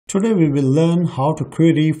Today we will learn how to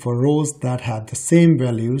query for rows that have the same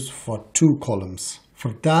values for two columns.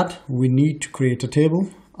 For that we need to create a table.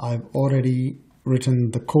 I've already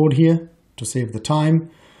written the code here to save the time.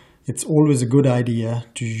 It's always a good idea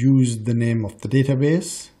to use the name of the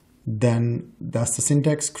database. Then that's the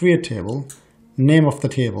syntax: create table, name of the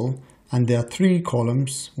table, and there are three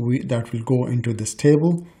columns that will go into this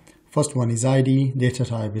table. First one is ID, data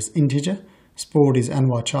type is integer, sport is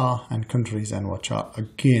NULL, and country is NULL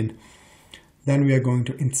again. Then we are going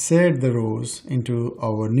to insert the rows into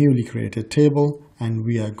our newly created table, and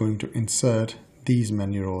we are going to insert these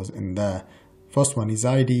many rows in there. First one is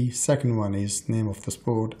ID, second one is name of the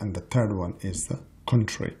sport, and the third one is the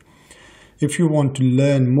country. If you want to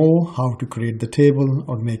learn more how to create the table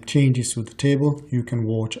or make changes to the table, you can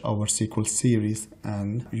watch our SQL series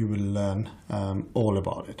and you will learn all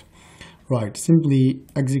about it. Right, simply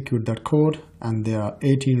execute that code and there are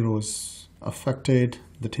 18 rows affected.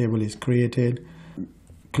 The table is created.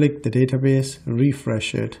 Click the database,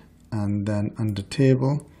 refresh it, and then under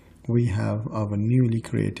table we have our newly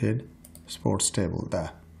created sports table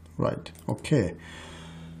there. Right, okay.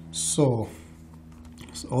 So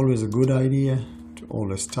it's always a good idea to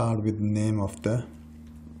always start with the name of the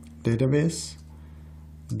database.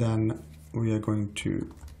 Then we are going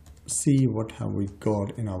to see what have we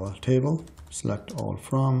got in our table. Select all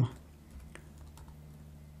from,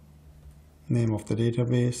 name of the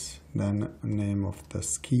database, then name of the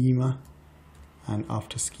schema, and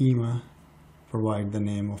after schema provide the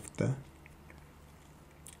name of the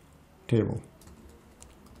table,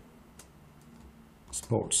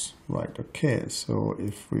 sports. Right, okay, so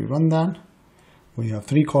if we run that, we have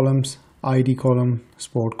three columns: ID column,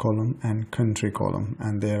 sport column, and country column,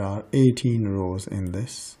 and there are 18 rows in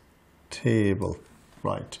this table.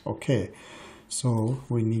 Right, okay, so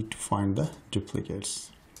we need to find the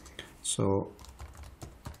duplicates. So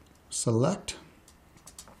select,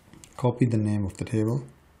 copy the name of the table,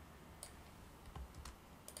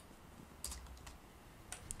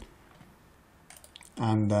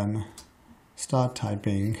 and then start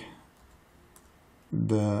typing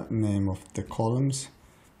the name of the columns.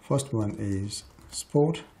 First one is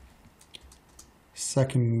sport,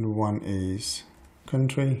 second one is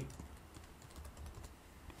country.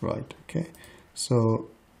 Right, okay, so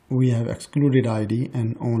we have excluded ID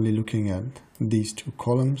and only looking at these two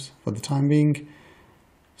columns for the time being,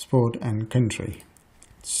 sport and country.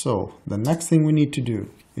 So the next thing we need to do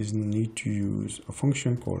is need to use a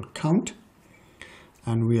function called count,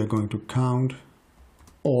 and we are going to count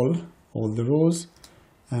all the rows,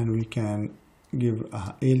 and we can give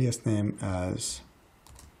an alias name as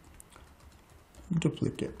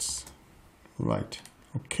duplicates. Right,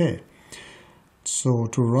 okay. So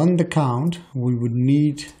to run the count, we would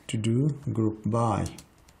need to do group by.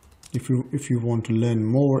 If you want to learn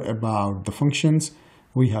more about the functions,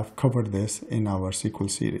 we have covered this in our SQL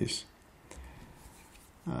series.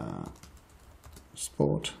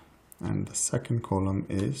 Sport, and the second column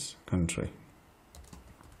is country.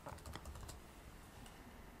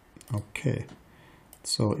 Okay,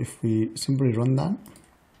 so if we simply run that,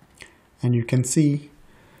 and you can see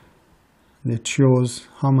it shows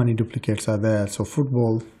how many duplicates are there. So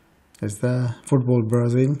football is there, football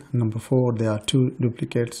Brazil number 4, there are 2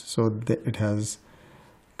 duplicates, so it has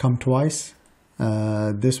come twice.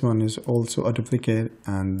 This one is also a duplicate,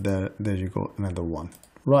 and there you go, another one.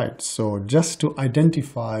 Right, so just to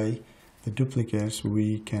identify the duplicates,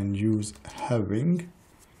 we can use having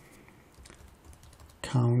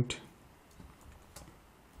count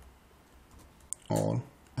all,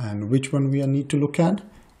 and which one we need to look at?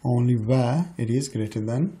 Only where it is greater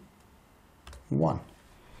than 1.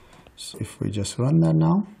 So if we just run that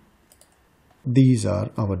now, these are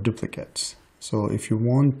our duplicates. So if you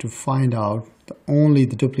want to find out only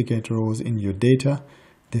the duplicate rows in your data,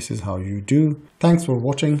 this is how you do. Thanks for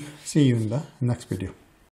watching. See you in the next video.